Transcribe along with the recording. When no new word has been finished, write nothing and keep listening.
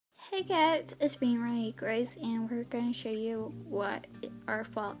Hey kids, it's me, Mariah Grace, and we're going to show you what our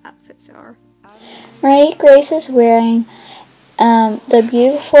fall outfits are. Mariah Grace is wearing the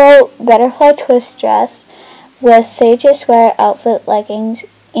beautiful butterfly twist dress with sage sweater outfit, leggings,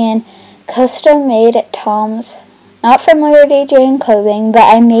 and custom-made Toms. Not from Liberty Jane clothing, but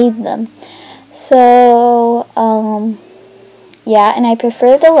I made them. So, yeah, and I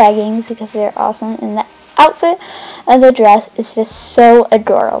prefer the leggings because they're awesome, and the outfit of the dress is just so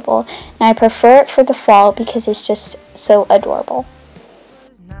adorable, and I prefer it for the fall because it's just so adorable.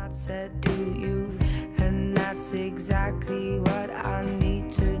 And that's exactly what I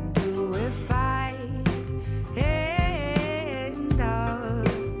need to do if I end up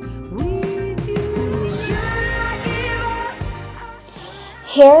with you.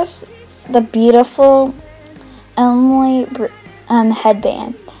 Here's the beautiful Emily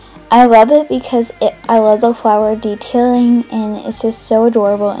headband. I love it because I love the flower detailing, and it's just so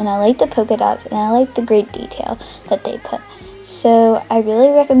adorable, and I like the polka dots, and I like the great detail that they put. So I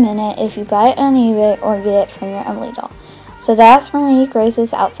really recommend it if you buy it on eBay or get it from your Emily doll. So that's Mariah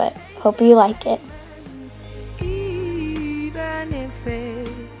Grace's outfit. Hope you like it. Even if it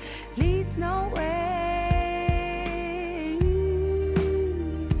leads nowhere,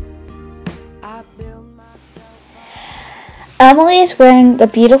 Emily is wearing the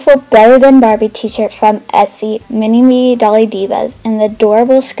beautiful Better Than Barbie t-shirt from Etsy, Mini Me Dolly Divas, and the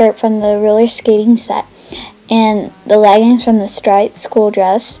adorable skirt from the roller skating set, and the leggings from the striped school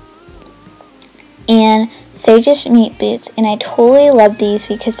dress, and Sage's meat boots. And I totally love these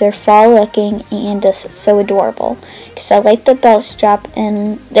because they're fall looking and just so adorable. Because I like the belt strap,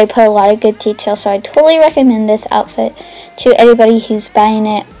 and they put a lot of good detail, so I totally recommend this outfit to anybody who's buying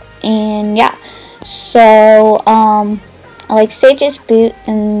it. And yeah, so I like Sage's boots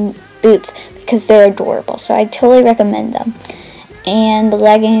because they're adorable, so I totally recommend them. And the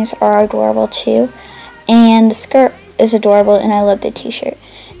leggings are adorable too, and the skirt is adorable, and I love the t-shirt.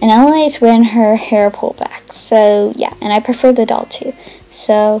 And Emily's wearing her hair pulled back, so yeah, and I prefer the doll too.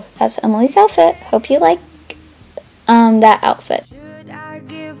 So that's Emily's outfit. Hope you like that outfit. Should I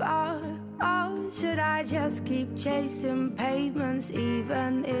give up, or should I just keep chasing pavements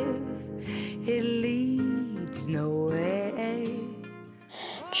even if it leads nowhere?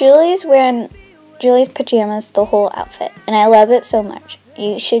 Julie's wearing Julie's pajamas the whole outfit, and I love it so much.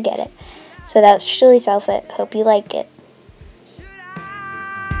 You should get it. So that's Julie's outfit. Hope you like it.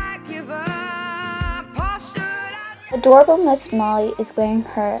 Adorable Miss Molly is wearing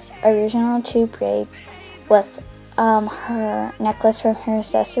her original 2 braids with her necklace from her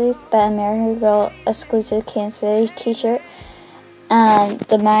accessories, the American Girl exclusive Kansas City t-shirt,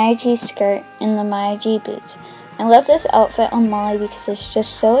 the Maya G skirt, and the Maya G boots. I love this outfit on Molly because it's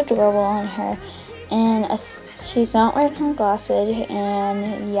just so adorable on her, and she's not wearing her glasses,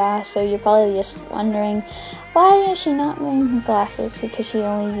 and yeah, so you're probably just wondering why is she not wearing her glasses, because she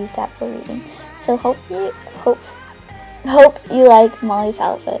only used that for reading. So hope you like Molly's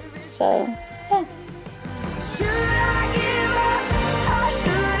outfit. So yeah. Should I give up, or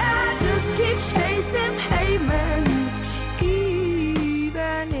should I just keep chasing pavements,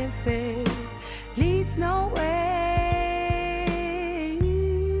 even if it leads nowhere?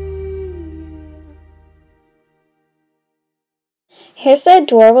 Here's the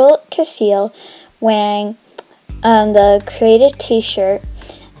adorable Cecile wearing the creative t-shirt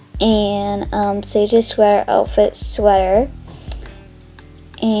and Sage's sweater outfit sweater,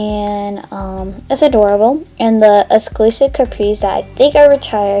 and it's adorable, and the exclusive capris that I think are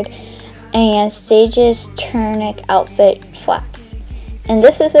retired, and Sage's tunic outfit flats. And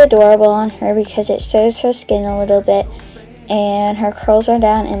this is adorable on her because it shows her skin a little bit, and her curls are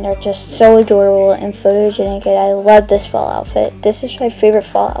down, and they're just so adorable and photogenic, and I love this fall outfit. This is my favorite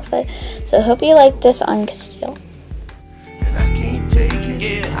fall outfit. So I hope you like this on Castile. And I can't take it,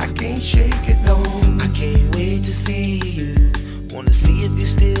 yeah, I can't shake it, no. I can't wait to see you. Wanna see if you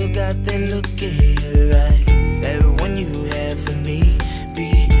still got that look in your eye, that one you had for me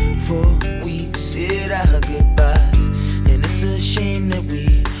before we said our goodbyes. And it's a shame that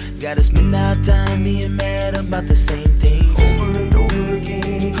we gotta spend our time being mad about the same thing. Over and over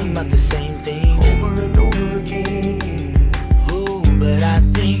again, about the same thing. Over and over again. Oh, but I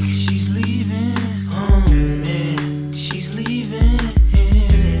think she's leaving. Oh man, she's leaving.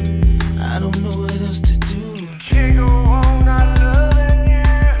 And I don't know what else to do. Can't go on not loving you,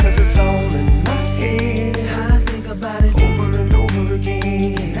 'cause it's all in my head. I think about it over and over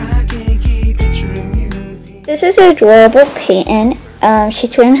again, and I can't keep picturing you with you. This is adorable Peyton.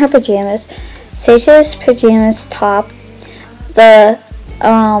 She's wearing her pajamas. Sage's pajamas top. The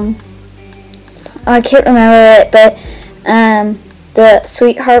I can't remember it, but the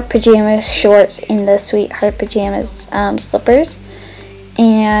Sweetheart Pajamas shorts and the Sweetheart Pajamas slippers.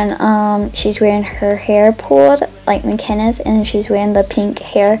 And she's wearing her hair pulled like McKenna's, and she's wearing the pink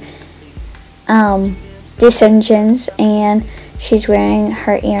hair extensions, and she's wearing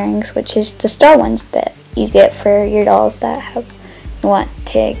her earrings, which is the star ones that you get for your dolls that want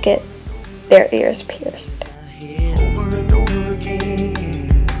to get their ears pierced. Over and over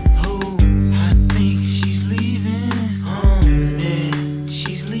again. Oh, I think she's leaving. Oh man,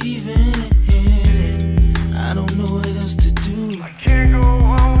 she's leaving. I don't know what else to do. I can't go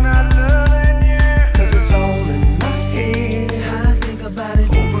on not loving you. 'Cause it's all in my head. I think about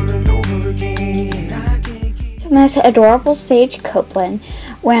it over and over again. I can't keep. Nice adorable Sage Copeland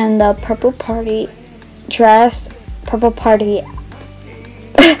wearing the purple party dress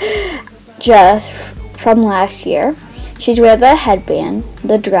from last year. She's wearing the headband,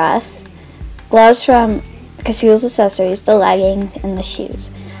 the dress, gloves from Casil's Accessories, the leggings, and the shoes.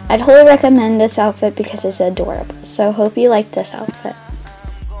 I'd totally recommend this outfit because it's adorable. So hope you like this outfit.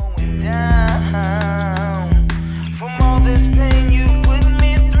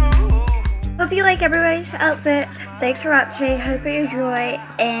 Hope you like everybody's outfit. Thanks for watching. Hope you enjoy,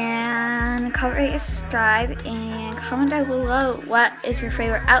 and comment, rate, and subscribe, and comment down below what is your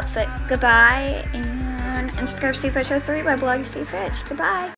favorite outfit. Goodbye, and subscribe to Steve Fitch 03 by blogging Steve Fitch. Goodbye.